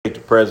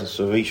presence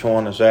of each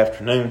one this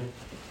afternoon.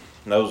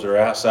 And those that are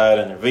outside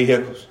in their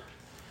vehicles.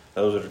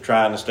 Those that are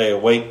trying to stay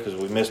awake because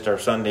we missed our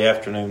Sunday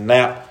afternoon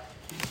nap.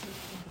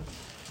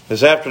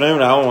 This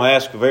afternoon I want to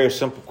ask a very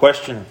simple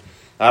question.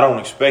 I don't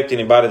expect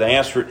anybody to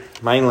answer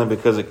it, mainly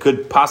because it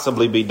could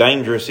possibly be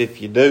dangerous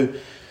if you do.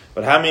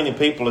 But how many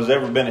people has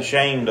ever been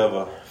ashamed of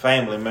a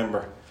family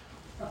member,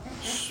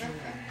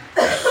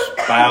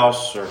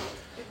 spouse or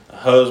a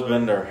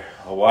husband or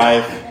a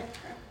wife,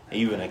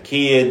 even a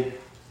kid,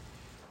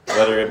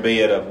 whether it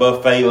be at a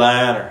buffet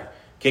line or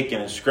kicking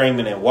and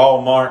screaming at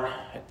Walmart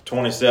at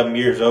 27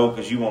 years old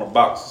because you want a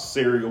box of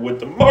cereal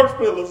with the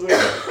marshmallows in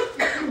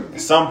it?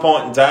 At some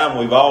point in time,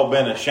 we've all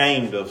been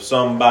ashamed of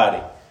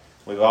somebody.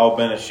 We've all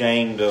been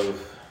ashamed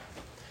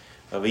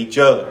of each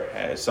other.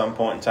 At some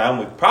point in time,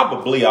 we've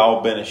probably all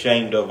been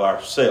ashamed of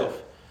ourselves.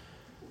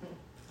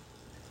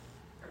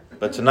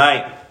 But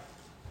tonight,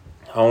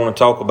 I want to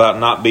talk about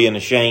not being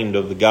ashamed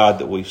of the God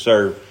that we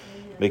serve.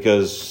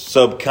 Because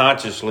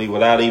subconsciously,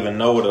 without even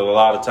knowing it, a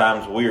lot of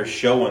times we are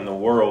showing the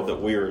world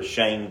that we are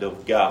ashamed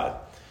of God.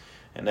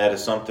 And that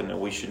is something that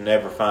we should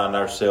never find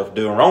ourselves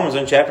doing. Romans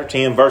in chapter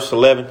 10, verse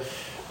 11.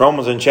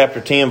 Romans in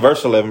chapter 10,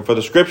 verse 11. For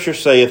the scripture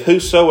saith,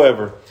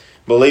 whosoever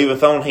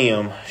believeth on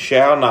him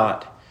shall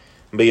not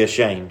be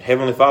ashamed.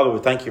 Heavenly Father, we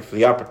thank you for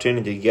the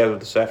opportunity to gather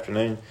this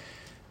afternoon.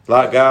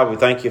 Like God, we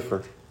thank you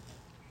for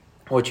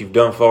what you've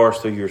done for us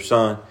through your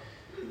Son.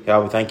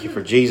 God, we thank you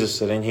for Jesus,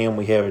 that in him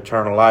we have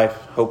eternal life,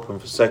 hoping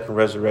for second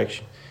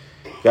resurrection.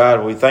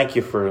 God, we thank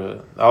you for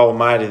the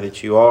Almighty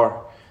that you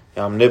are,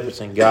 the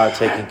omnipotent God,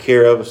 taking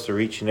care of us through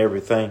each and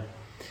everything.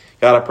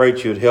 God, I pray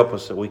that you would help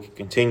us, that we could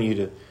continue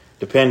to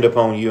depend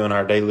upon you in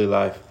our daily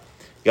life.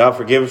 God,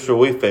 forgive us where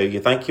we fail you.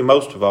 Thank you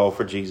most of all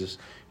for Jesus.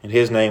 In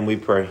his name we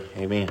pray.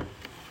 Amen.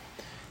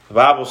 The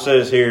Bible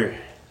says here,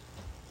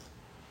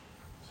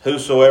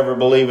 whosoever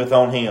believeth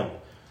on him,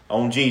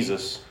 on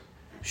Jesus,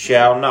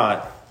 shall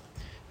not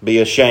be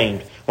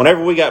ashamed.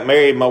 Whenever we got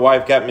married, my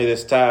wife got me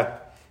this tie.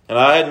 And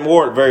I hadn't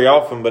wore it very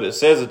often, but it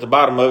says at the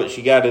bottom of it,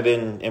 she got it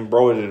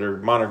embroidered or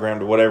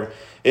monogrammed or whatever.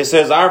 It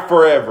says, our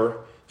forever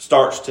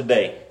starts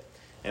today.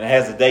 And it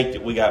has the date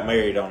that we got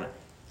married on it.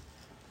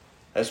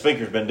 That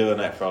speaker's been doing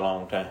that for a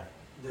long time.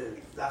 The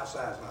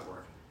outside's not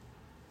working.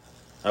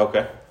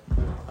 Okay.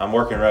 I'm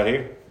working right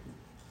here.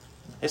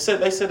 They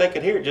said they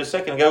could hear it just a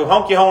second ago.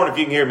 Honk your horn if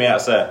you can hear me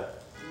outside.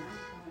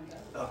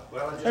 Oh,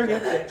 well, I just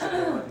got text and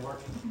it wasn't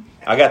working.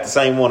 I got the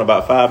same one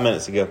about 5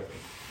 minutes ago.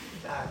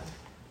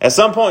 At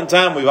some point in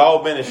time, we've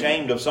all been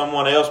ashamed of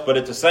someone else, but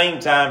at the same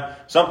time,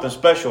 something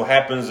special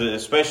happens,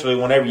 especially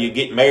whenever you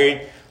get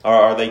married,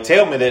 or they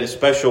tell me that it's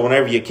special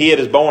whenever your kid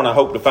is born. I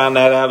hope to find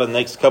that out in the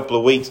next couple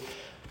of weeks.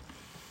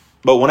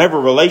 But whenever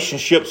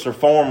relationships are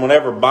formed,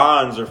 whenever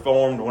bonds are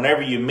formed,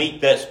 whenever you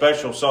meet that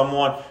special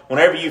someone,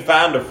 whenever you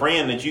find a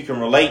friend that you can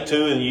relate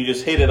to and you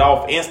just hit it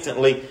off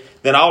instantly,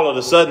 then all of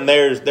a sudden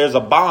there's a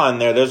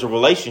bond there, there's a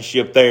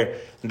relationship there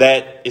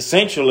that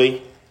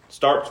essentially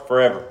starts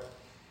forever.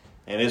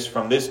 And it's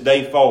from this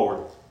day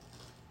forward.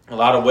 A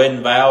lot of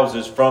wedding vows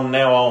is from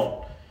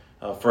now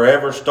on.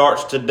 Forever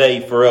starts today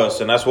for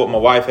us. And that's what my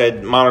wife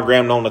had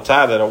monogrammed on the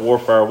tie that I wore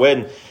for our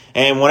wedding.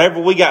 And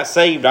whenever we got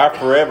saved, our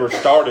forever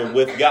started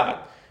with God.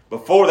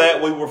 Before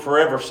that, we were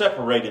forever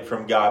separated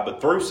from God.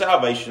 But through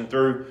salvation,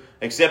 through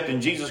accepting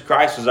Jesus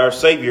Christ as our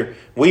Savior,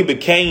 we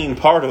became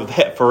part of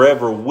that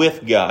forever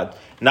with God.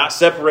 Not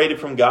separated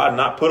from God,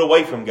 not put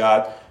away from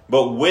God,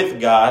 but with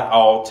God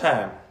all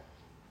time.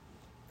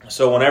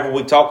 So whenever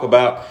we talk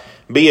about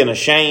being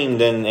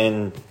ashamed,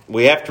 and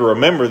we have to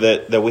remember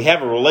that we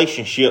have a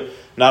relationship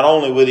not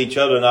only with each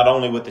other, not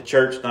only with the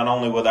church, not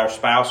only with our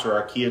spouse or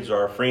our kids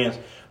or our friends,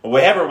 but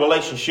we have a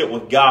relationship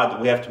with God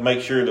that we have to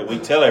make sure that we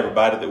tell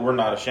everybody that we're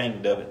not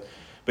ashamed of it.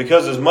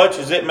 Because as much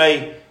as it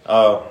may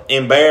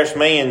embarrass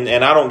me,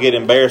 and I don't get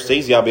embarrassed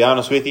easy, I'll be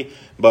honest with you,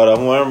 but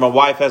whenever my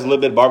wife has a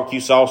little bit of barbecue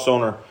sauce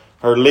on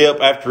her lip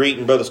after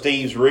eating Brother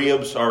Steve's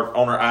ribs, or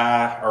on her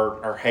eye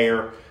or her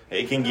hair,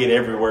 it can get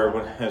everywhere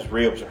when his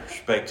ribs are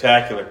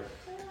spectacular.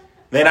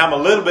 Then I'm a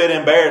little bit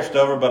embarrassed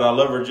of her, but I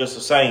love her just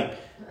the same.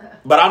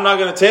 But I'm not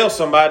going to tell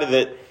somebody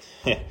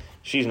that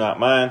she's not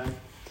mine.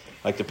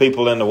 Like the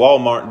people in the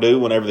Walmart do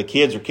whenever the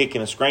kids are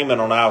kicking and screaming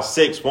on aisle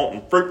 6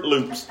 wanting Fruit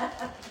Loops.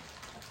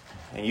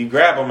 And you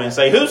grab them and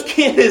say, whose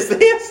kid is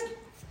this?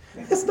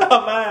 It's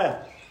not mine.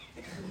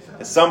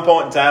 At some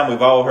point in time,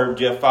 we've all heard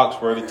Jeff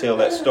Foxworthy tell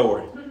that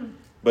story.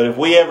 But if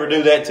we ever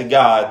do that to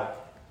God,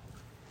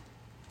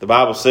 the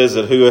Bible says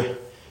that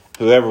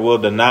whoever will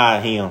deny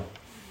him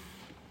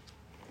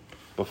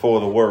before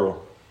the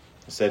world,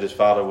 it said his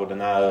Father will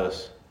deny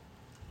us.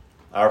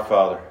 Our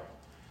Father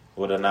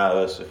will deny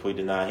us if we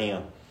deny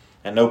him.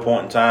 At no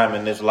point in time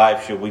in this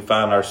life should we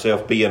find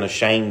ourselves being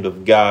ashamed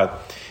of God.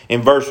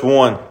 In verse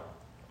 1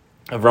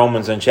 of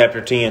Romans in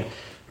chapter 10,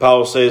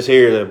 Paul says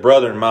here that,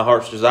 brethren, my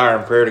heart's desire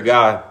and prayer to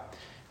God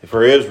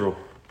for Israel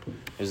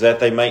is that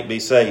they might be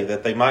saved.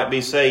 That they might be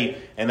saved.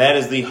 And that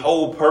is the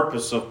whole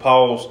purpose of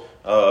Paul's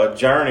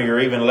journey or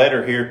even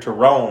letter here to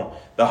Rome.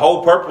 The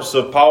whole purpose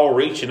of Paul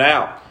reaching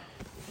out,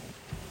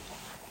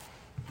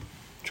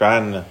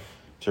 trying to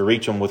to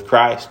reach them with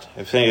Christ.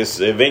 It's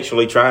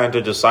eventually trying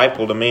to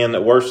disciple the men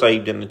that were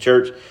saved in the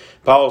church.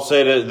 Paul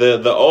said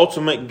the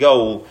ultimate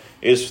goal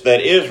is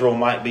that Israel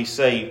might be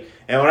saved.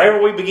 And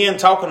whenever we begin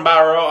talking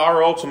about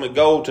our ultimate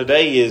goal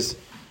today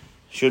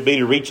should be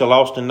to reach a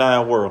lost and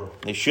dying world.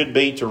 It should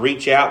be to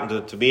reach out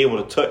and to be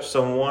able to touch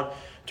someone,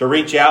 to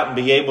reach out and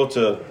be able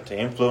to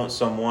influence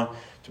someone,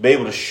 to be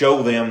able to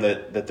show them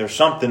that there's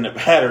something that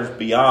matters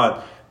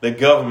beyond the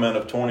government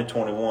of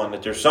 2021,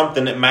 that there's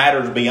something that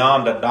matters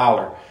beyond a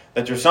dollar,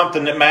 that there's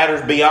something that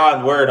matters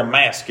beyond wearing a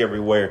mask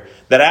everywhere,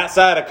 that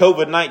outside of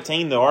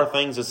COVID-19 there are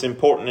things that's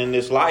important in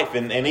this life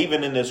and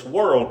even in this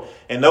world,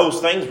 and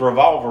those things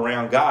revolve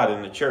around God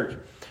and the church.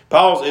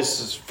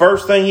 Paul's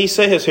first thing he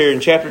says here in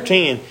chapter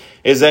 10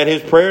 is that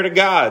his prayer to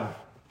God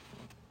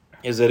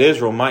is that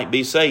Israel might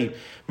be saved.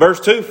 Verse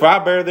 2, for I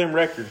bear them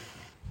record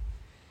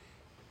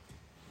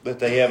that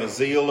they have a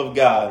zeal of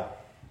God,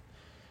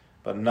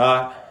 but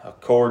not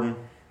according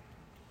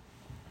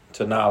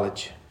to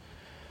knowledge.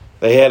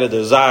 They had a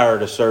desire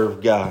to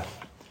serve God,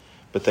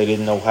 but they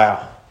didn't know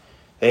how.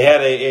 They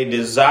had a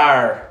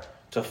desire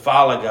to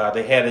follow God.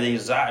 They had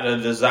a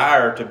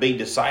desire to be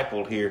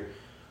discipled here,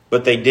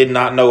 but they did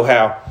not know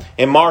how.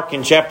 In Mark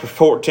in chapter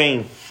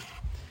 14,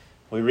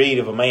 we read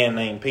of a man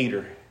named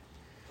Peter,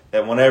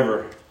 that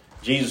whenever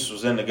Jesus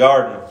was in the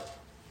garden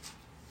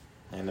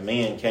and the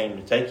men came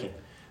to take him,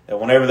 that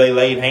whenever they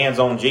laid hands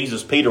on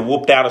Jesus, Peter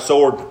whooped out a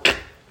sword,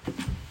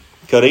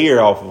 cut the ear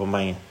off of a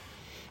man.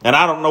 And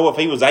I don't know if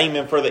he was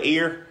aiming for the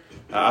ear.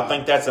 I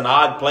think that's an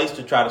odd place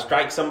to try to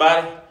strike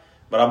somebody.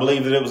 But I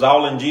believe that it was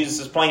all in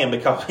Jesus' plan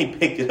because he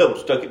picked it up and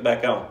stuck it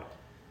back on.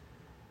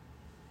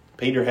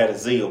 Peter had a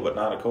zeal, but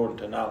not according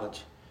to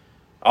knowledge.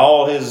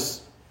 All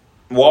his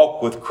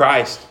walk with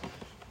Christ,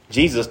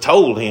 Jesus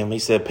told him, he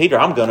said, Peter,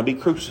 I'm going to be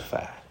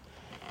crucified.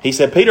 He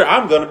said, Peter,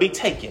 I'm going to be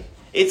taken.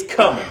 It's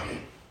coming.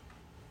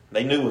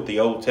 They knew what the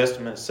Old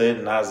Testament said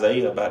in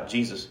Isaiah about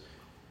Jesus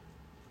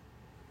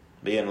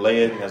being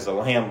led as a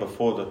lamb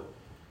before the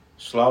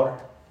slaughter.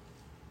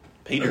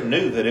 Peter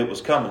knew that it was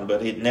coming,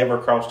 but it never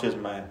crossed his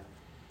mind.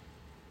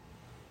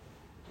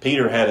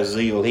 Peter had a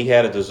zeal. He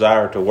had a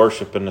desire to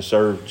worship and to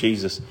serve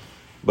Jesus,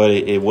 but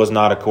it was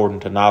not according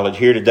to knowledge.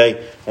 Here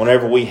today,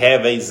 whenever we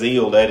have a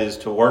zeal that is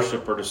to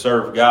worship or to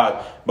serve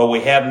God, but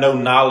we have no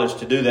knowledge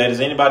to do that. Has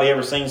anybody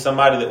ever seen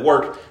somebody that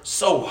worked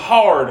so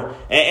hard?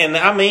 And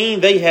I mean,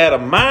 they had a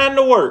mind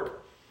to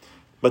work,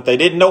 but they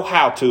didn't know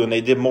how to, and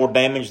they did more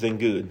damage than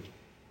good.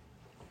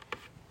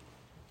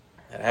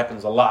 That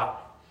happens a lot.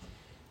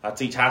 I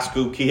teach high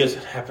school kids.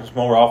 It happens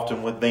more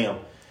often with them.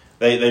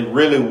 They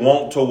really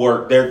want to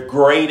work. They're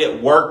great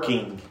at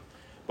working.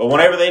 But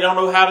whenever they don't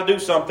know how to do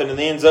something, it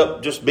ends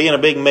up just being a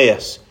big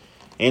mess.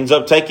 Ends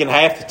up taking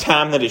half the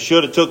time that it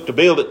should have took to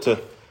build it to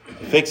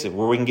fix it,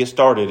 where we can get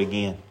started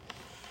again.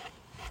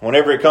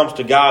 Whenever it comes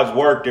to God's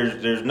work,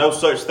 there's no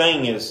such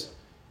thing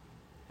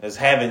as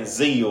having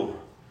zeal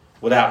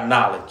without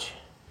knowledge.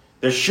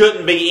 There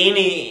shouldn't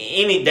be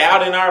any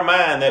doubt in our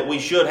mind that we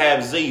should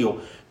have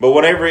zeal. But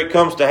whenever it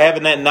comes to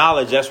having that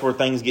knowledge, that's where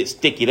things get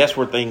sticky. That's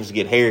where things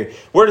get hairy.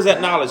 Where does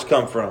that knowledge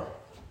come from?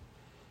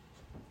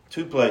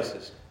 Two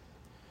places.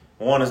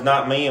 One is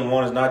not me and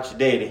one is not your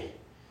daddy.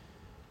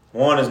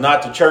 One is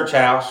not the church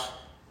house.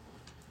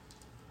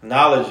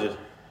 Knowledge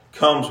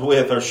comes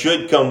with, or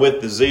should come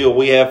with, the zeal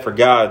we have for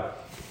God.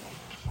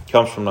 It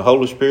comes from the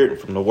Holy Spirit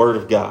and from the Word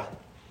of God.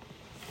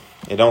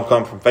 It don't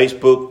come from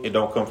Facebook. It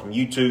don't come from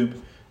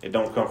YouTube. It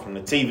don't come from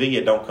the TV.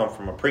 It don't come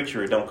from a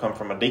preacher. It don't come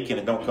from a deacon.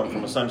 It don't come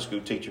from a Sunday school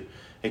teacher.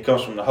 It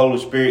comes from the Holy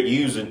Spirit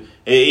using.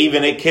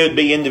 Even it could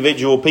be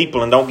individual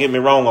people. And don't get me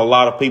wrong, a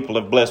lot of people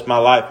have blessed my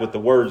life with the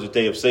words that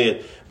they have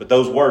said. But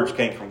those words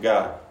came from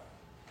God,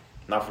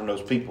 not from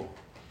those people.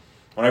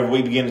 Whenever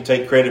we begin to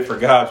take credit for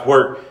God's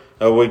work,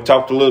 we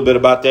talked a little bit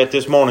about that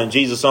this morning.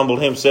 Jesus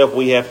humbled himself.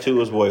 We have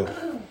to as well.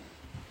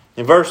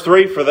 In verse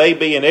 3, for they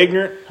being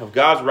ignorant of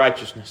God's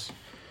righteousness.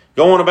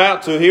 Going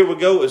about to, here we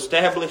go,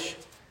 establish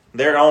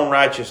their own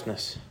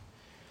righteousness,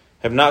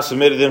 have not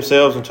submitted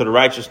themselves unto the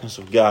righteousness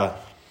of God.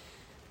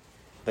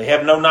 They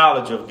have no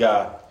knowledge of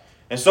God.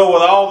 And so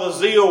with all the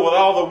zeal, with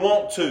all the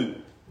want to,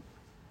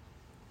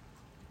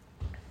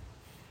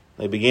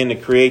 they begin to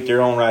create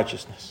their own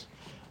righteousness.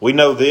 We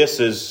know this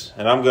is,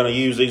 and I'm going to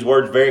use these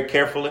words very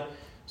carefully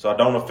so I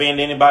don't offend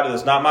anybody.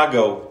 That's not my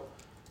goal.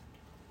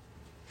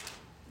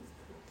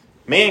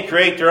 Men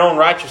create their own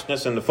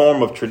righteousness in the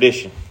form of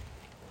tradition,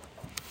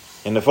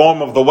 in the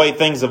form of the way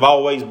things have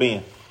always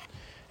been.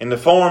 In the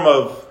form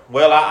of,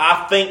 well,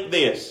 I think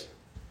this.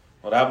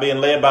 Without being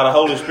led by the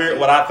Holy Spirit,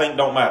 what I think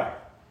don't matter.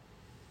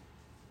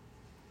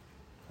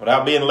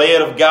 Without being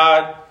led of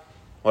God,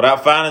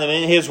 without finding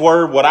it in His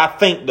Word, what I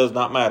think does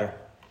not matter.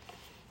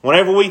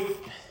 Whenever we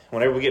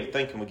get to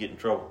thinking, we get in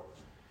trouble.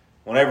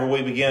 Whenever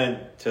we begin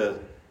to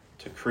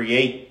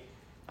create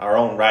our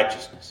own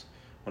righteousness.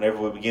 Whenever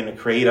we begin to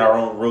create our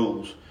own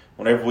rules.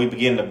 Whenever we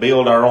begin to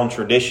build our own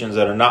traditions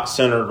that are not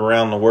centered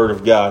around the Word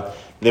of God,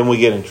 then we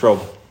get in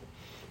trouble.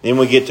 Then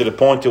we get to the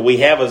point that we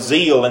have a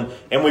zeal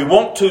and we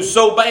want to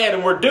so bad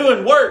and we're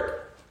doing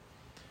work.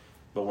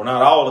 But we're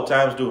not all the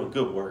times doing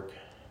good work.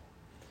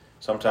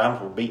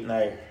 Sometimes we're beating the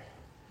air.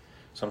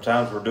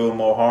 Sometimes we're doing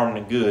more harm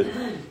than good.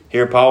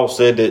 Here Paul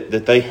said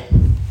that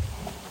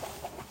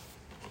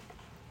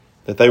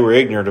they were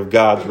ignorant of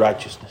God's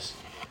righteousness.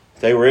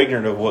 They were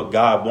ignorant of what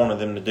God wanted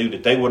them to do,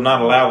 that they would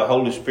not allow the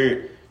Holy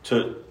Spirit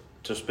to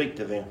speak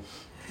to them.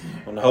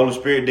 When the Holy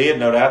Spirit did,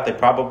 no doubt, they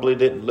probably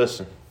didn't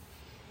listen.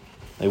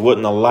 They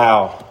wouldn't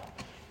allow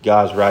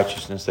God's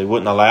righteousness. They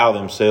wouldn't allow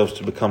themselves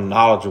to become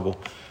knowledgeable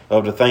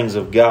of the things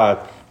of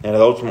God, and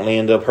it ultimately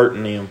ended up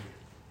hurting them.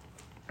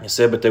 It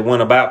said, but they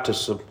went about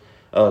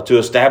to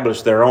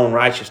establish their own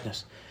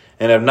righteousness,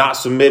 and have not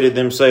submitted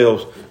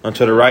themselves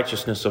unto the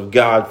righteousness of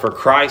God. For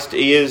Christ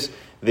is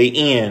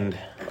the end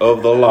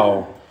of the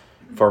law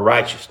for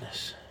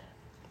righteousness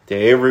to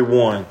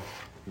everyone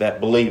that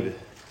believeth.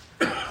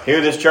 Here,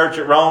 this church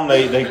at Rome,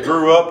 they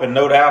grew up, and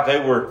no doubt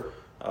they were,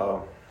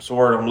 what's the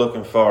word I'm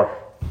looking for?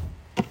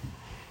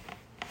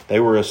 They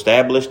were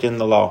established in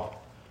the law.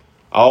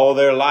 All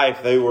their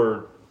life, they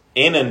were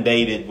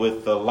inundated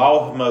with the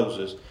law of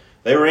Moses.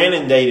 They were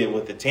inundated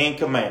with the Ten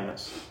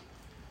Commandments,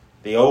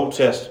 the Old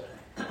Testament,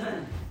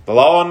 the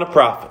law and the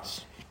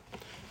prophets.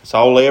 That's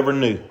all they ever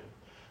knew.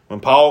 When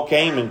Paul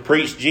came and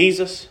preached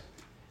Jesus,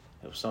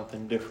 it was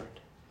something different.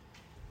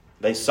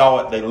 They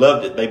saw it, they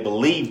loved it, they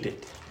believed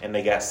it, and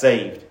they got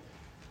saved.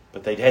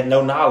 But they had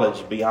no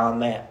knowledge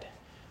beyond that.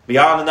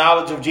 Beyond the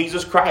knowledge of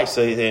Jesus Christ.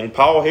 And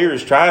Paul here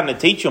is trying to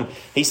teach them.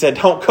 He said,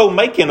 don't go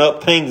making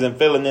up things and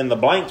filling in the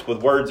blanks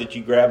with words that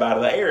you grab out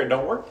of the air. It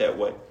don't work that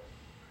way.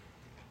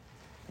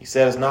 He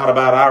said it's not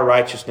about our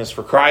righteousness,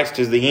 for Christ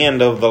is the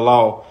end of the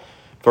law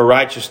for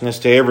righteousness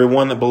to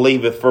everyone that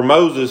believeth. For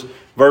Moses,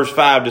 verse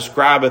 5,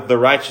 describeth the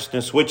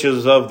righteousness which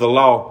is of the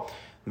law,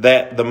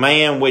 that the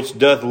man which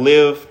doth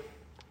live,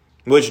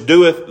 which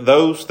doeth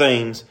those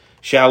things,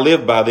 shall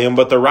live by them.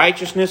 But the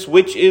righteousness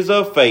which is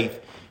of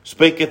faith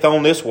speaketh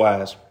on this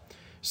wise: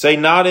 say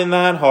not in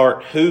thine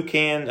heart, who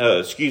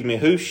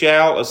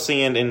shall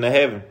ascend into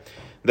heaven?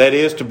 That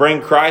is, to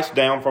bring Christ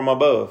down from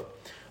above.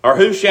 Or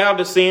who shall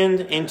descend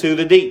into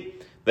the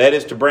deep? That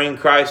is, to bring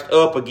Christ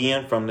up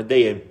again from the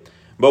dead.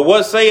 But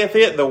what saith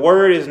it? The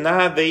word is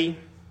nigh thee,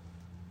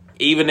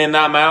 even in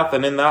thy mouth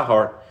and in thy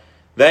heart.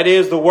 That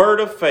is the word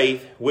of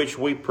faith which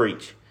we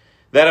preach.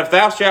 That if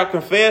thou shalt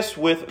confess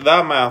with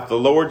thy mouth the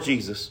Lord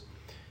Jesus,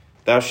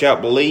 thou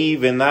shalt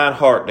believe in thine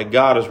heart that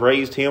God has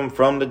raised him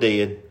from the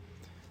dead,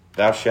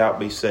 thou shalt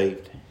be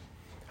saved.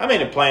 How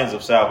many plans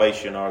of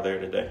salvation are there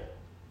today?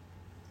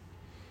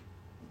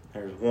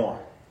 There's one.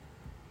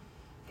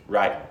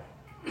 Right.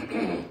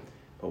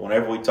 But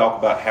whenever we talk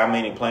about how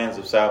many plans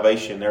of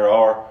salvation there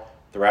are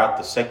throughout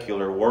the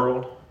secular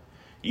world,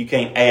 you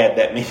can't add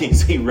that many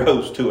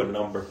zeros to a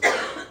number.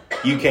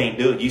 You can't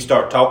do it. You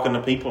start talking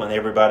to people and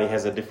everybody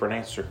has a different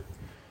answer.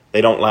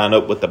 They don't line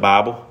up with the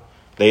Bible.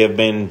 They have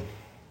been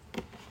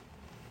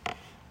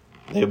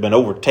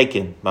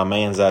overtaken by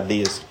man's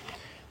ideas.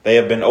 They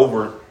have been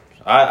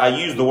I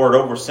use the word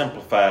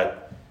oversimplified,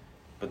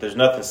 but there's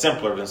nothing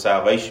simpler than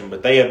salvation.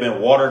 But they have been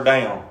watered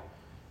down,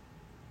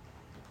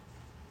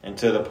 and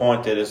to the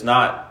point that it's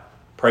not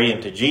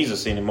praying to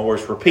Jesus anymore.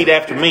 It's repeat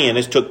after me and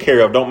it's took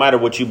care of. Don't matter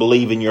what you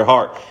believe in your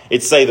heart.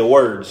 It's say the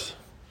words.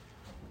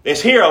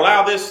 It's here,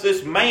 allow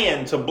this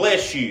man to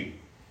bless you.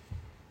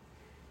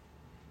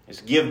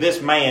 It's give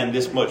this man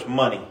this much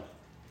money.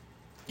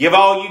 Give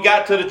all you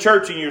got to the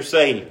church and you're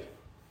saved.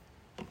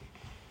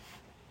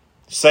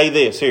 Say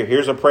this.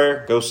 Here's a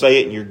prayer. Go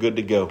say it and you're good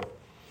to go.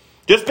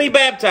 Just be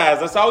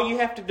baptized. That's all you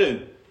have to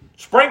do.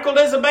 Sprinkled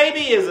as a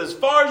baby is as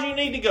far as you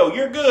need to go.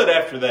 You're good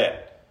after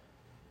that.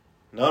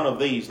 None of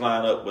these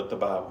line up with the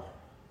Bible.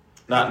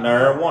 Not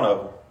near one of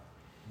them.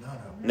 None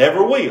of them.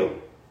 Never will.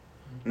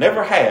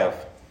 Never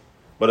have.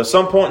 But at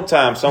some point in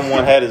time,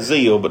 someone had a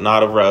zeal, but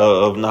not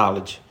of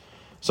knowledge.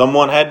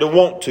 Someone had to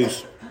want to,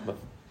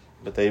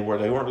 but they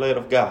weren't led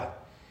of God.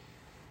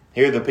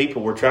 Here the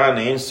people were trying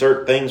to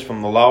insert things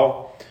from the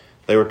law.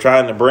 They were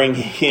trying to bring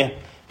in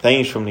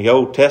things from the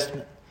Old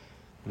Testament.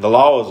 The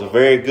law is a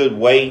very good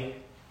way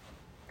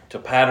to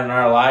pattern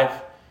our life,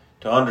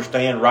 to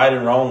understand right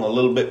and wrong a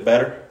little bit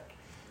better.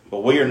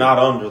 But we are not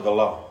under the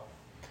law.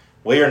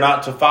 We are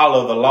not to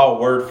follow the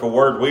law word for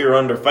word. We are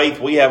under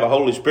faith. We have a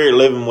Holy Spirit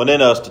living within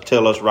us to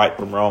tell us right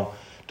from wrong,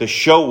 to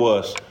show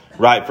us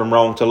right from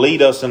wrong, to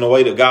lead us in the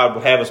way that God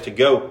would have us to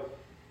go.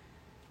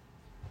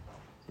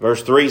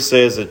 Verse 3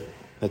 says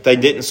that they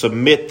didn't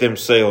submit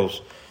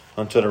themselves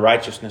unto the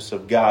righteousness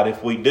of God.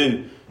 If we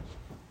do,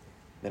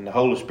 then the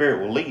Holy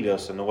Spirit will lead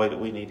us in the way that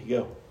we need to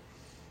go.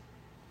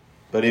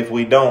 But if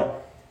we don't,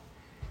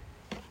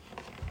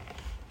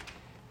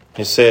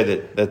 it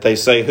said that they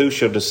say, who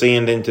shall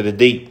descend into the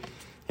deep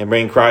and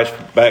bring Christ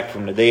back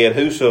from the dead?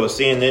 Who shall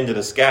ascend into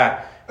the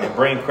sky and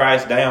bring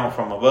Christ down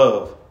from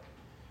above?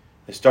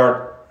 They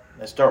start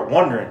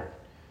wondering,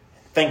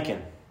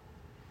 thinking.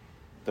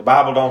 The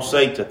Bible don't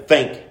say to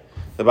think.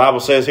 The Bible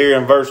says here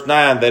in verse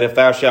 9 that if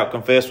thou shalt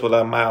confess with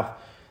thy mouth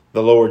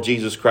the Lord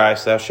Jesus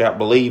Christ, thou shalt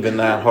believe in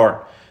thine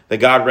heart that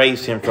God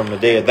raised him from the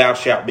dead, thou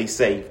shalt be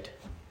saved.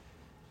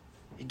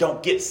 It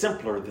don't get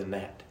simpler than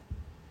that.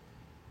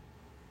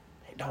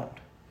 It don't.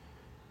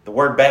 The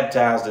word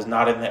baptized is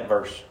not in that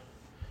verse.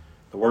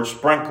 The word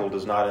sprinkled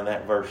is not in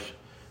that verse.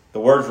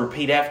 The words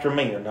repeat after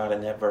me are not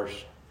in that verse.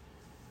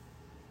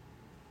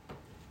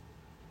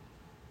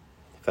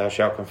 If thou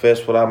shalt confess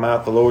with thy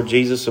mouth the Lord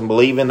Jesus and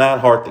believe in thine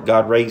heart that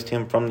God raised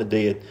him from the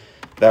dead,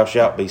 thou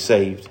shalt be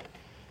saved.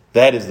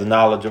 That is the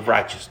knowledge of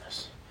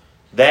righteousness.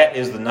 That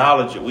is the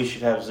knowledge that we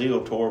should have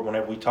zeal toward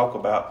whenever we talk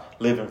about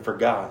living for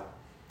God.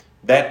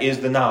 That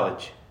is the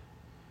knowledge.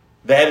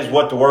 That is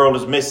what the world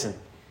is missing.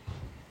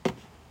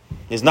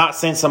 It's not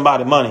send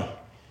somebody money.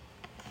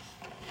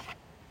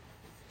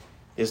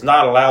 It's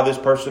not allow this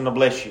person to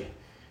bless you.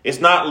 It's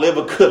not live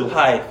a good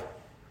life.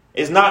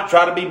 It's not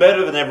try to be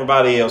better than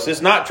everybody else.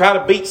 It's not try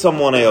to beat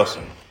someone else.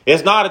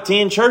 It's not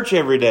attend church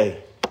every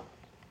day.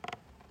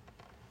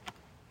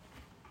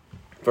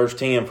 Verse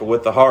 10, for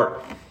with the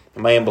heart a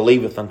man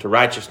believeth unto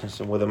righteousness,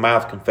 and with the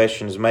mouth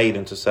confession is made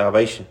unto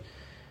salvation.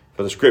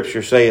 For the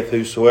Scripture saith,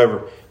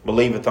 whosoever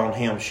believeth on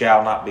him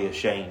shall not be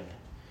ashamed.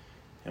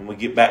 And we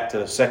get back to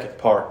the second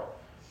part.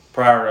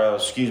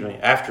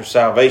 After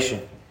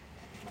salvation.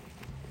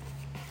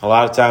 A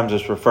lot of times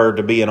it's referred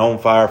to being on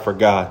fire for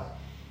God.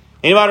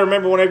 Anybody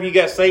remember whenever you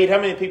got saved, how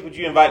many people did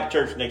you invite to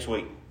church next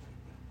week?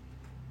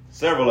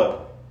 Several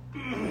of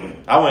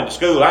them. I went to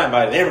school, I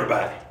invited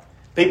everybody.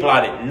 People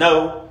I didn't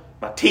know,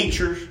 my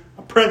teachers,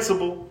 my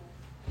principal.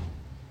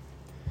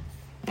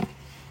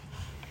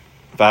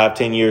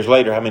 5-10 years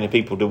later, how many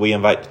people did we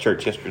invite to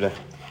church yesterday?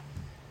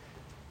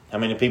 How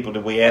many people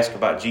did we ask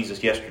about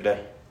Jesus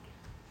yesterday?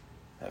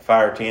 That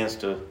fire tends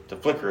to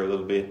flicker a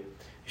little bit. It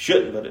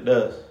shouldn't, but it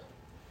does.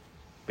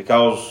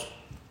 Because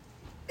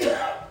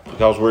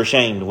we're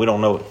ashamed. We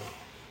don't know it.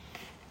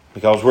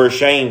 Because we're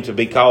ashamed to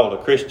be called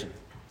a Christian.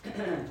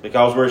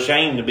 Because we're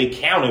ashamed to be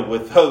counted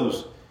with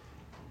those.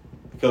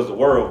 Because the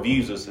world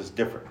views us as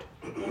different.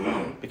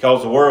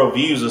 Because the world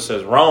views us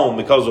as wrong.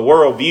 Because the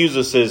world views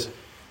us as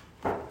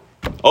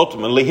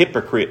ultimately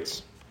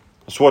hypocrites.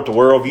 That's what the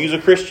world views a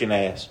Christian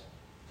as.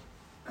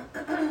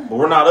 But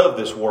we're not of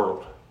this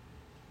world.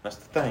 That's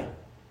the thing.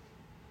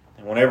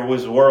 And whenever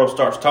the world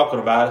starts talking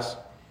about us,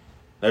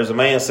 there's a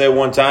man said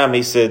one time,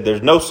 he said,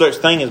 there's no such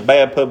thing as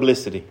bad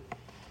publicity.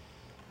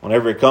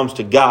 Whenever it comes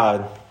to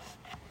God,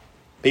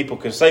 people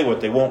can say what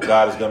they want,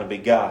 God is going to be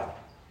God.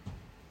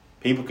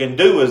 People can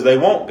do as they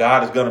want,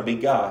 God is going to be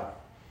God.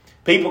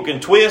 People can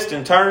twist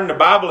and turn the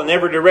Bible in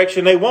every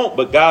direction they want,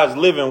 but God's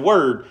living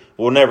word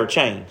will never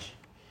change.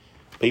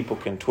 People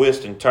can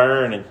twist and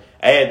turn and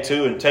add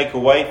to and take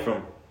away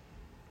from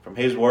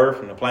his word,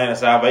 from the plan of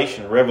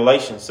salvation.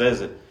 Revelation says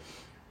it.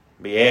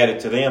 Be added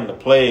to them. The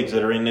plagues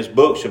that are in this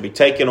book shall be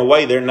taken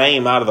away, their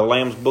name out of the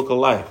Lamb's book of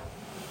life.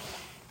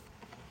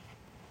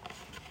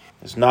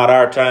 It's not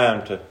our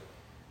time to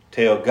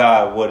tell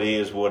God what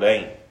is, what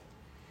ain't.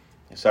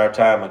 It's our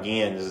time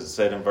again, as it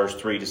said in verse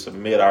 3, to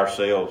submit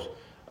ourselves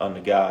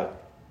unto God.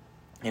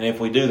 And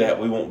if we do that,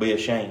 we won't be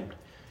ashamed.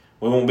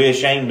 We won't be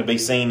ashamed to be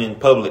seen in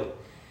public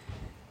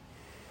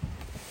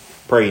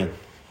praying.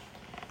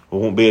 We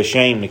won't be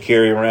ashamed to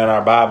carry around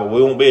our Bible.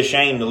 We won't be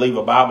ashamed to leave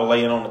a Bible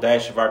laying on the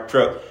dash of our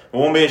truck. We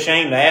won't be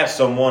ashamed to ask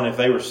someone if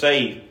they were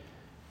saved. We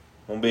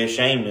won't be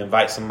ashamed to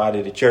invite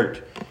somebody to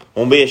church. We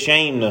won't be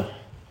ashamed to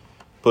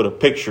put a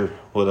picture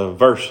with a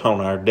verse on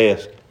our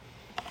desk.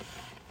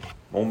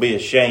 We won't be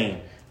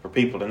ashamed for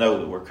people to know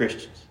that we're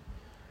Christians,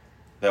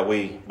 that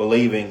we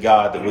believe in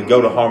God, that we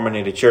go to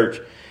Harmony to church.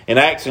 In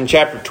Acts in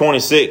chapter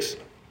 26,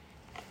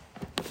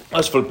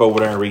 let's flip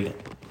over there and read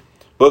it.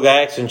 Book of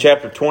Acts in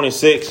chapter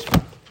 26.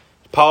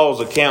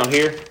 Paul's account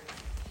here.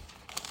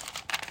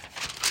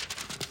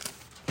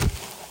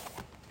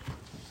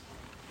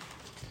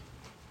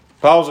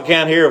 Paul's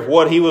account here of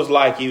what he was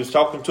like. He was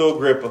talking to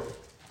Agrippa.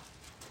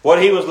 What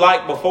he was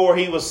like before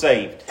he was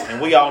saved. And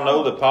we all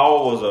know that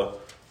Paul was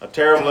a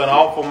terrible and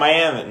awful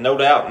man that no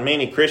doubt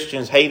many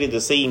Christians hated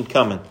to see him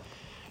coming.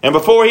 And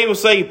before he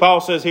was saved, Paul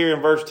says here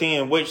in verse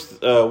 10,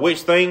 which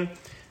thing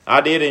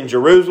I did in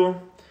Jerusalem,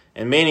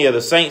 and many of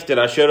the saints did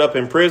I shut up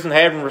in prison,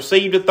 having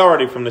received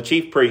authority from the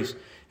chief priests.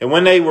 And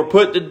when they were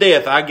put to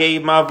death, I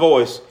gave my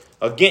voice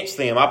against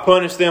them. I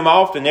punished them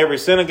oft in every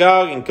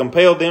synagogue and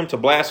compelled them to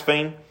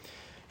blaspheme.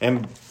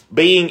 And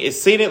being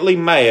exceedingly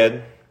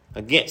mad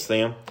against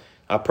them,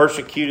 I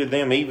persecuted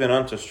them even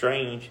unto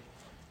strange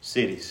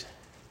cities.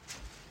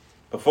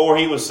 Before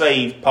he was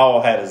saved,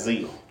 Paul had a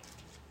zeal.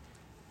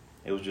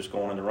 It was just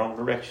going in the wrong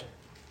direction.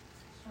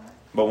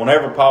 But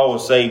whenever Paul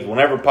was saved,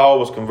 whenever Paul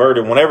was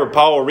converted, whenever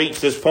Paul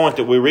reached this point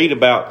that we read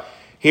about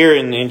here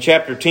in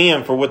chapter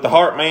 10, for with the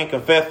heart man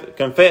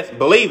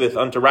believeth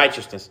unto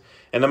righteousness,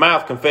 and the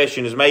mouth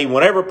confession is made.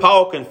 Whenever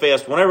Paul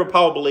confessed, whenever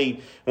Paul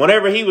believed,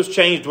 whenever he was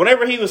changed,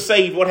 whenever he was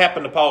saved, what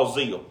happened to Paul's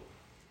zeal?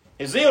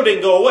 His zeal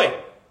didn't go away.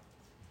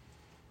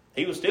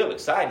 He was still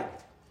excited.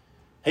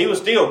 He was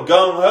still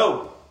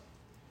gung-ho.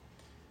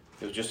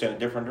 It was just in a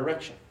different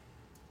direction.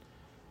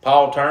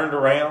 Paul turned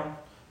around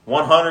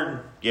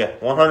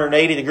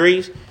 180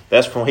 degrees.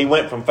 That's when he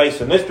went from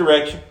facing this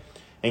direction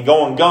and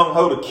going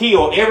gung-ho to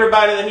kill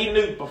everybody that he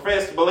knew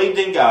professed, believed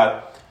in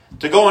God,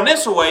 to going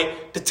this way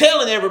to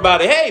telling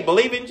everybody, hey,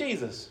 believe in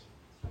Jesus.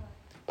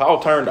 Paul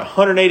turned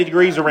 180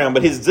 degrees around,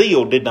 but his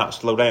zeal did not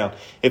slow down.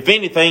 If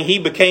anything, he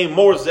became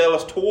more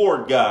zealous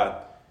toward God,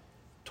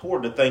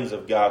 toward the things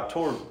of God,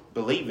 toward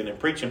believing and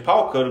preaching.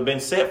 Paul could have been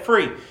set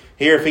free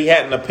here if he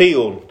hadn't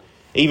appealed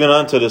even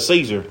unto the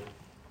Caesar.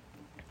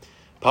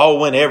 Paul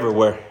went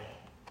everywhere.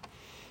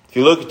 If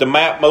you look at the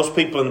map, most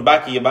people in the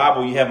back of your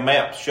Bible, you have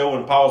maps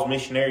showing Paul's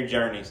missionary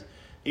journeys.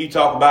 You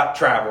talk about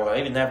travel. They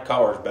didn't have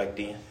cars back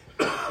then.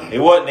 It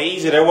wasn't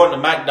easy. There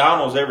wasn't a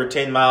McDonald's every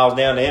 10 miles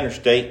down the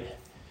interstate.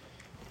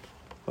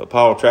 But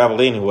Paul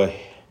traveled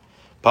anyway.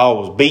 Paul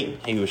was beaten.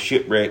 He was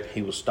shipwrecked.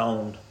 He was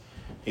stoned.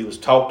 He was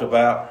talked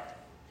about.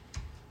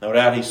 No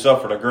doubt he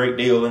suffered a great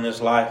deal in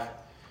this life.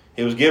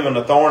 He was given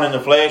a thorn in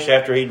the flesh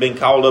after he'd been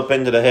called up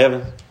into the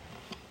heavens.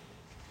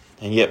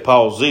 And yet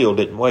Paul's zeal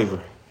didn't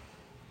waver.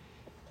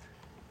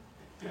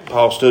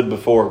 Paul stood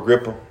before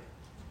Agrippa.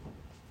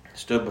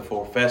 Stood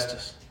before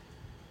Festus.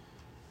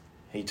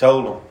 He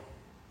told him,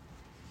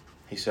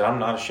 he said, I'm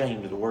not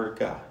ashamed of the word of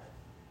God.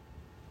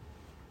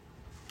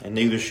 And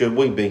neither should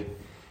we be.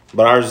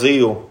 But our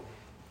zeal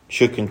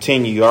should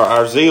continue.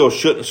 Our zeal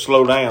shouldn't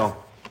slow down.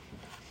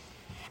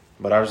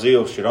 But our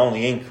zeal should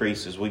only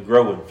increase as we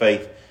grow in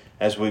faith,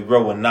 as we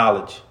grow in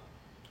knowledge.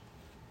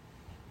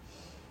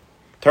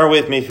 Turn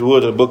with me, if you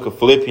would, to the book of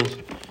Philippians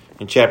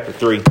in chapter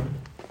 3.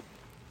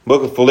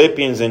 Book of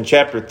Philippians in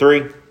chapter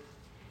 3.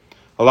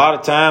 A lot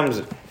of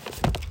times,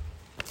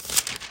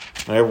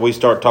 whenever we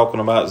start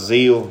talking about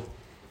zeal,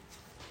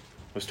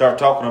 we start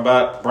talking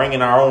about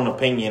bringing our own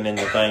opinion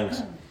into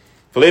things.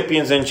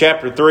 Philippians in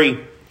chapter 3,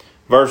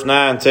 verse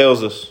 9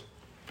 tells us,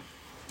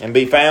 and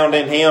be found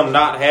in him,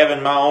 not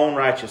having my own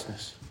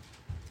righteousness,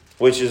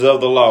 which is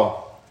of the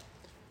law,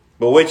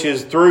 but which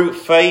is through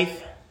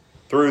faith,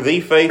 through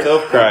the faith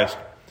of Christ,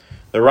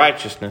 the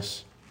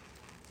righteousness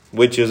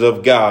which is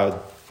of God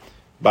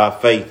by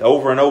faith.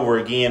 Over and over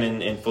again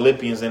in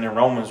Philippians and in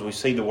Romans, we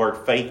see the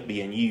word faith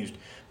being used,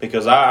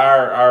 because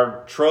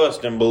our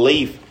trust and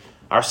belief,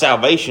 our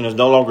salvation is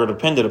no longer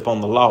dependent upon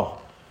the law.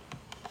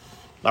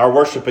 Our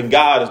worship in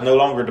God is no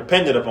longer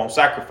dependent upon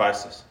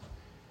sacrifices.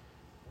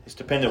 It's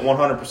dependent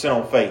 100%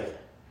 on faith.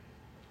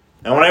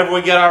 And whenever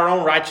we get our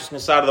own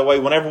righteousness out of the way,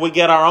 whenever we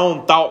get our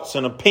own thoughts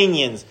and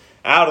opinions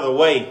out of the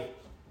way,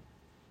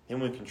 then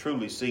we can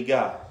truly see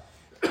God.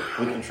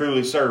 We can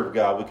truly serve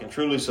God. We can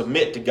truly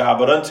submit to God.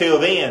 But until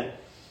then,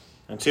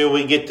 until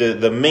we get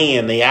the me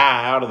and the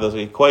I out of the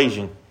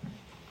equation,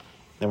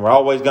 then we're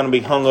always going to be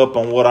hung up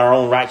on what our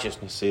own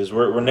righteousness is.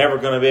 We're never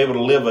going to be able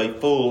to live a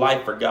full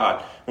life for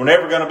God. We're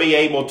never going to be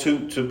able to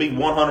be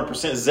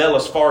 100%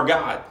 zealous for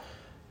God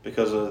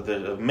because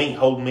of me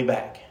holding me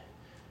back.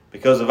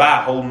 Because of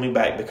I holding me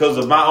back. Because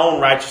of my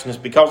own righteousness.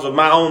 Because of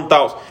my own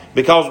thoughts.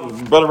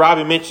 Because Brother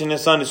Robbie mentioned in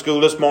Sunday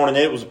school this morning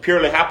that it was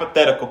purely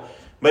hypothetical.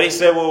 But he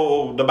said,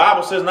 well, the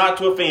Bible says not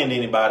to offend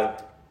anybody.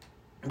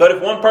 But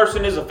if one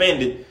person is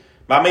offended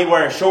by me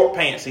wearing short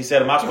pants, he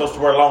said, am I supposed to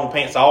wear long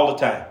pants all the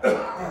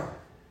time?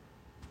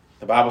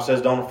 The Bible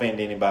says don't offend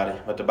anybody.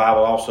 But the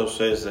Bible also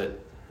says that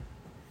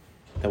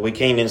we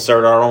can't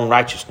insert our own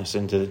righteousness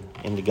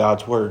into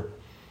God's word.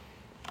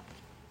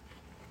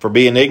 For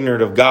being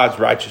ignorant of God's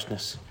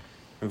righteousness.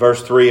 In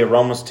verse 3 of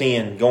Romans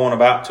 10, going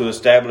about to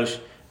establish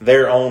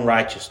their own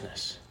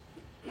righteousness.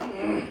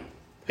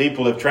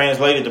 People have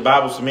translated the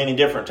Bible so many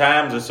different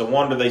times, it's a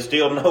wonder they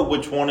still know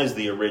which one is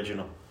the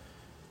original.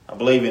 I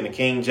believe in the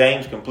King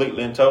James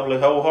completely and totally,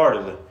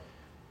 wholeheartedly,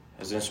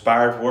 as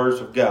inspired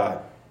words of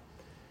God.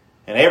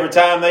 And every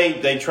time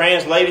they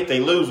translate it, they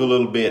lose a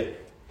little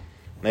bit.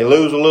 They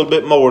lose a little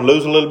bit more and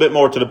lose a little bit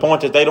more to the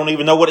point that they don't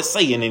even know what it's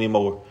saying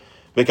anymore.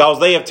 Because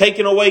they have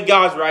taken away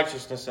God's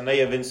righteousness and they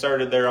have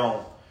inserted their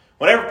own.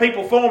 Whenever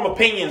people form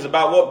opinions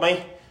about what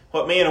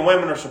men and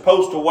women are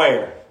supposed to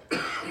wear,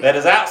 that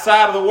is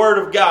outside of the Word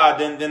of God,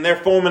 then they're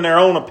forming their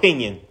own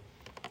opinion.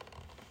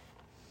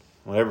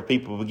 Whenever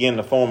people begin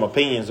to form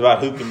opinions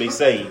about who can be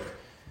saved,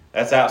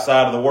 that's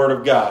outside of the Word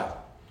of God.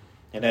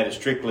 And that is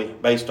strictly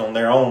based on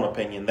their own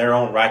opinion, their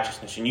own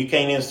righteousness. And you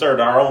can't insert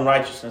our own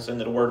righteousness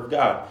into the Word of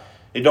God.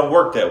 It don't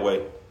work that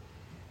way.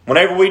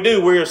 Whenever we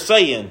do, we are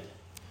saying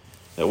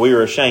that we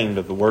are ashamed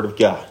of the Word of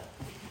God.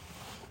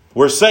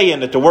 We're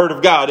saying that the Word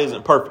of God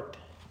isn't perfect.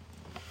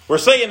 We're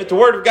saying that the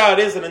Word of God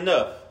isn't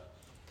enough.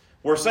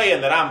 We're saying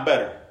that I'm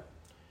better.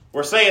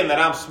 We're saying that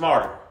I'm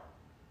smarter.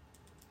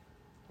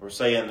 We're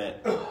saying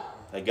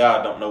that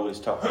God don't know what He's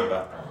talking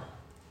about.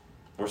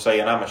 We're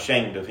saying I'm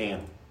ashamed of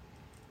Him.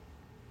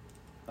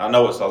 I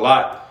know it's a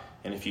lot.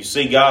 And if you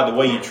see God the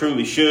way you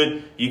truly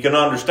should, you can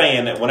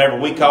understand that whenever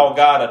we call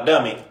God a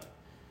dummy,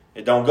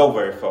 it don't go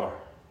very far.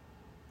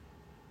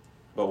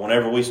 But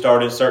whenever we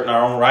start inserting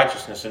our own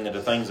righteousness into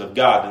the things of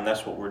God, then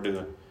that's what we're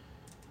doing.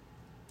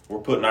 We're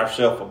putting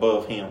ourselves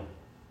above Him.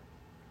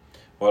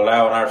 We're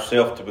allowing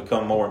ourselves to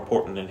become more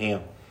important than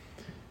Him.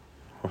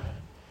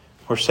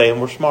 We're saying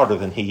we're smarter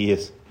than He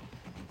is.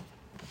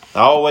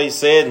 I always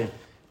said,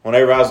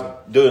 whenever I was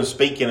doing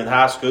speaking in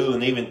high school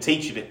and even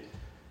teaching it,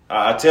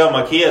 I tell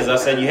my kids, I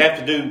said, you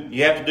have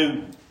to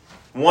do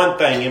one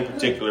thing in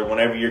particular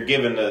whenever you're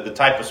given the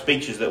type of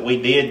speeches that we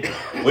did.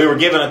 We were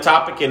given a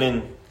topic,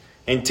 and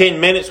in 10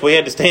 minutes we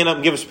had to stand up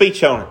and give a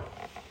speech on it.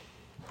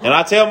 And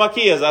I tell my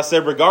kids, I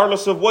said,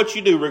 regardless of what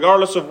you do,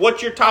 regardless of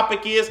what your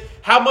topic is,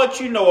 how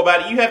much you know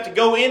about it, you have to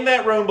go in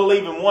that room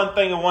believing one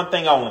thing and one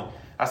thing only.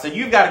 I said,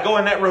 you've got to go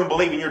in that room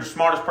believing you're the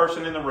smartest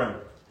person in the room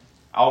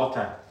all the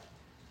time.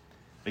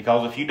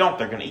 Because if you don't,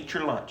 they're going to eat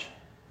your lunch.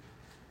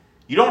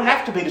 You don't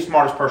have to be the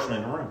smartest person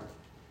in the room.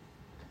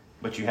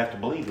 But you have to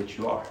believe that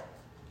you are.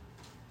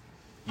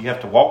 You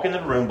have to walk in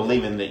the room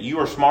believing that you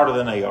are smarter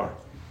than they are.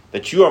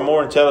 That you are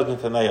more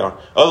intelligent than they are.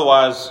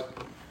 Otherwise,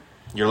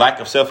 your lack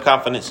of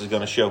self-confidence is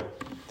going to show.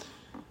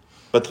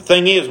 But the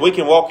thing is, we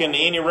can walk into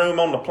any room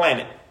on the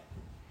planet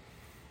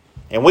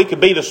and we could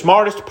be the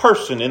smartest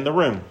person in the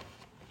room.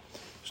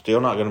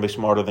 Still not going to be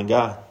smarter than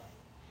God.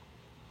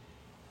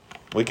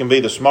 We can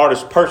be the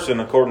smartest person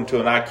according to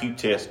an IQ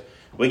test.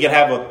 We can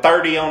have a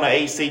 30 on the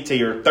ACT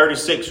or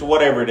 36 or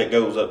whatever that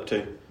goes up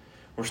to.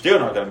 We're still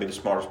not going to be the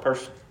smartest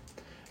person.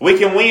 We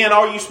can win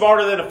Are You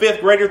Smarter Than a Fifth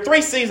Grader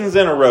 3 seasons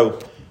in a row.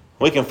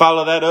 We can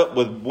follow that up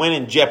with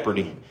winning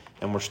Jeopardy.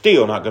 And we're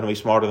still not going to be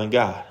smarter than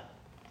God.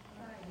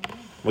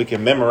 We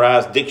can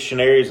memorize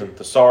dictionaries and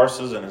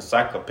thesauruses and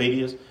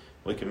encyclopedias.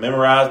 We can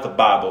memorize the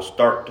Bible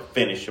start to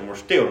finish, and we're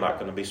still not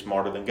going to be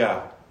smarter than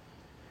God.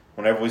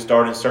 Whenever we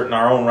start inserting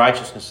our own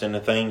righteousness into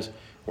things,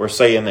 we're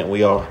saying that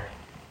we are.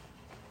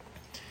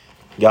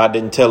 God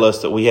didn't tell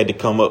us that we had to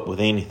come up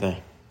with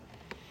anything.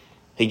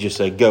 He just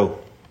said, go.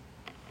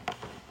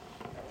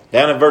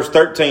 Down in verse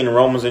 13 of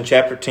Romans in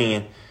chapter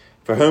 10,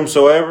 For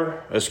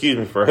whosoever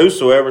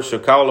shall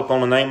call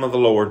upon the name of the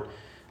Lord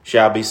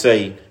shall be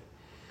saved.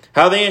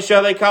 How then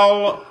shall they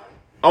call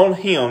on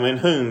him in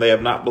whom they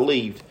have not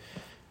believed?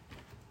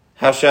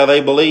 How shall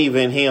they believe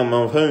in him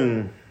of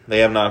whom they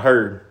have not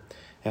heard?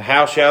 And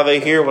how shall they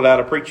hear without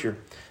a preacher?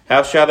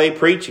 How shall they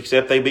preach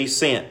except they be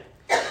sent?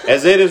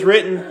 As it is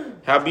written,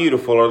 how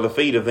beautiful are the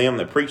feet of them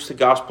that preach the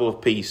gospel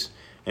of peace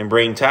and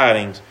bring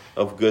tidings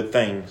of good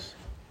things.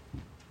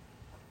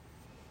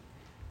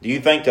 Do you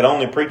think that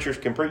only preachers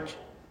can preach?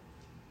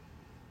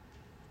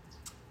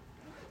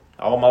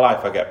 All my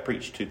life I got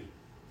preached to.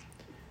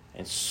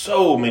 And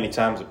so many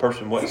times a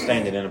person wasn't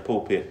standing in a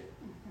pulpit.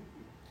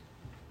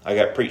 I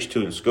got preached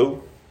to in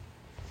school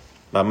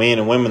by men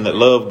and women that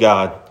love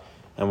God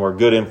and were a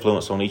good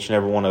influence on each and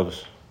every one of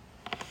us.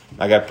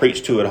 I got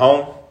preached to at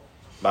home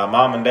by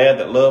mom and dad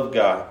that loved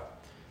God.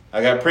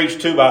 I got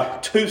preached to by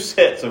 2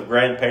 sets of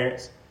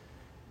grandparents.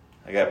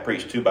 I got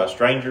preached to by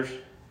strangers.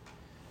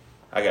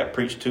 I got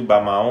preached to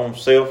by my own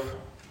self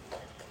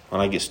when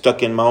I get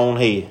stuck in my own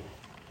head.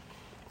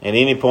 At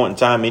any point in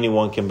time,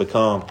 anyone can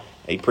become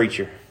a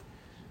preacher.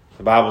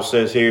 The Bible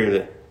says here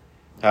that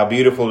how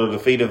beautiful are the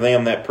feet of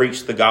them that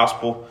preach the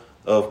gospel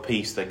of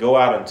peace. That go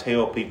out and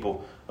tell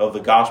people of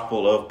the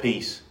gospel of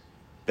peace.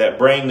 That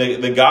bring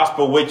the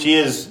gospel, which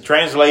is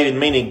translated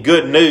meaning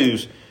good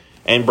news,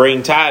 and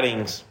bring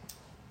glad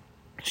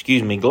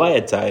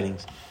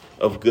tidings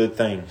of good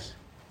things.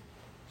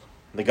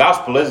 The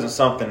gospel isn't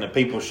something that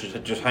people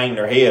should just hang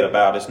their head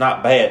about. It's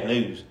not bad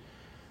news.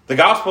 The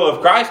gospel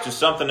of Christ is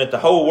something that the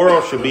whole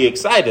world should be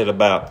excited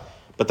about,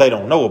 but they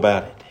don't know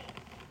about it.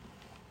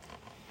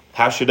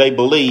 How should they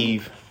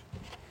believe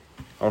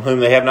on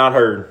whom they have not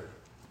heard?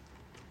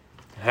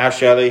 How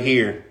shall they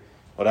hear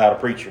without a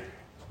preacher?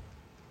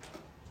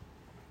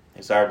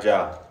 It's our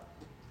job.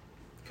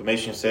 The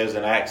commission says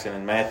in Acts and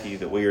in Matthew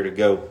that we are to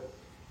go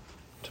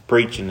to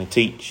preach and to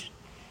teach.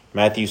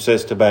 Matthew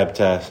says to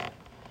baptize.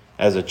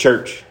 As a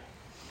church,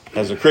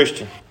 as a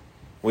Christian,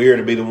 we are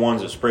to be the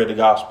ones that spread the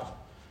gospel.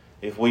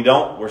 If we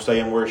don't, we're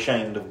saying we're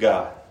ashamed of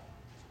God.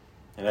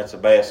 And that's a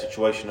bad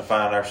situation to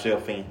find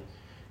ourselves in.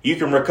 You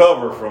can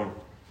recover from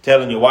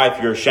telling your wife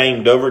you're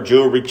ashamed of her.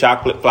 Jewelry,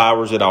 chocolate,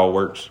 flowers, it all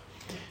works.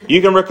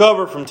 You can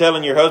recover from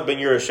telling your husband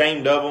you're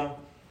ashamed of them.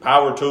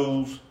 Power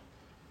tools,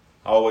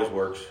 always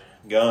works.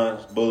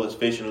 Guns, bullets,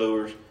 fishing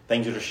lures,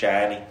 things that are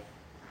shiny.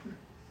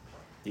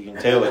 You can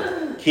tell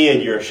a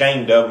kid you're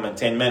ashamed of them in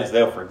 10 minutes,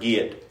 they'll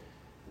forget.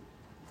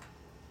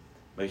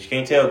 But you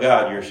can't tell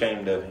God you're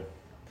ashamed of him.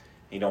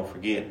 He don't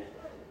forget.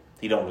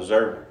 He don't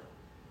deserve it.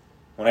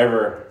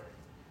 Whenever,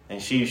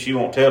 and she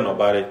won't tell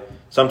nobody.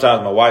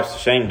 Sometimes my wife's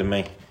ashamed of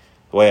me.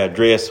 The way I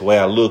dress, the way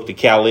I look, the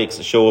cowlicks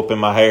that show up in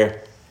my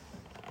hair.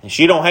 And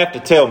she don't have to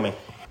tell me.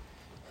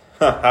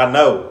 I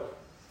know.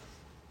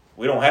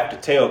 We don't have to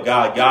tell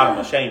God, I'm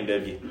ashamed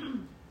of you.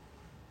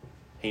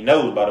 He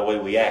knows by the way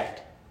we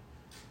act.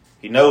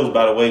 He knows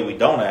by the way we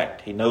don't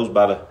act. He knows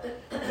by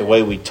the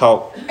way we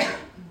talk.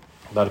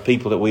 By the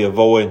people that we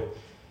avoid,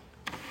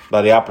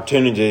 by the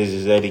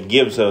opportunities that he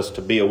gives us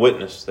to be a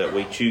witness that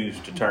we choose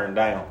to turn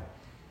down.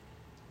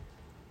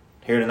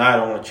 Here tonight,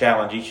 I want to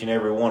challenge each and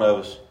every one of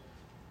us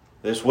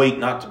this week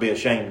not to be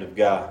ashamed of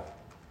God.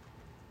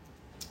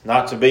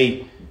 Not to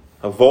be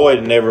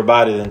avoiding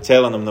everybody and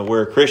telling them that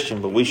we're a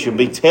Christian, but we should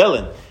be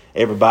telling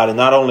everybody.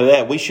 Not only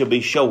that, we should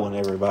be showing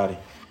everybody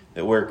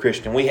that we're a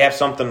Christian. We have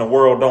something the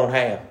world don't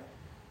have.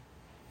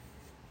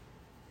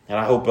 And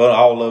I hope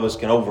all of us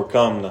can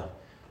overcome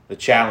the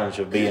challenge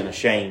of being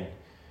ashamed.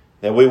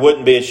 That we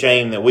wouldn't be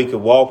ashamed, that we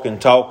could walk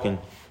and talk and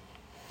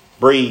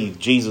breathe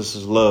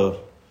Jesus' love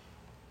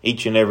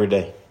each and every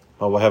day.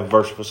 Well, we'll have a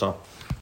verse for some.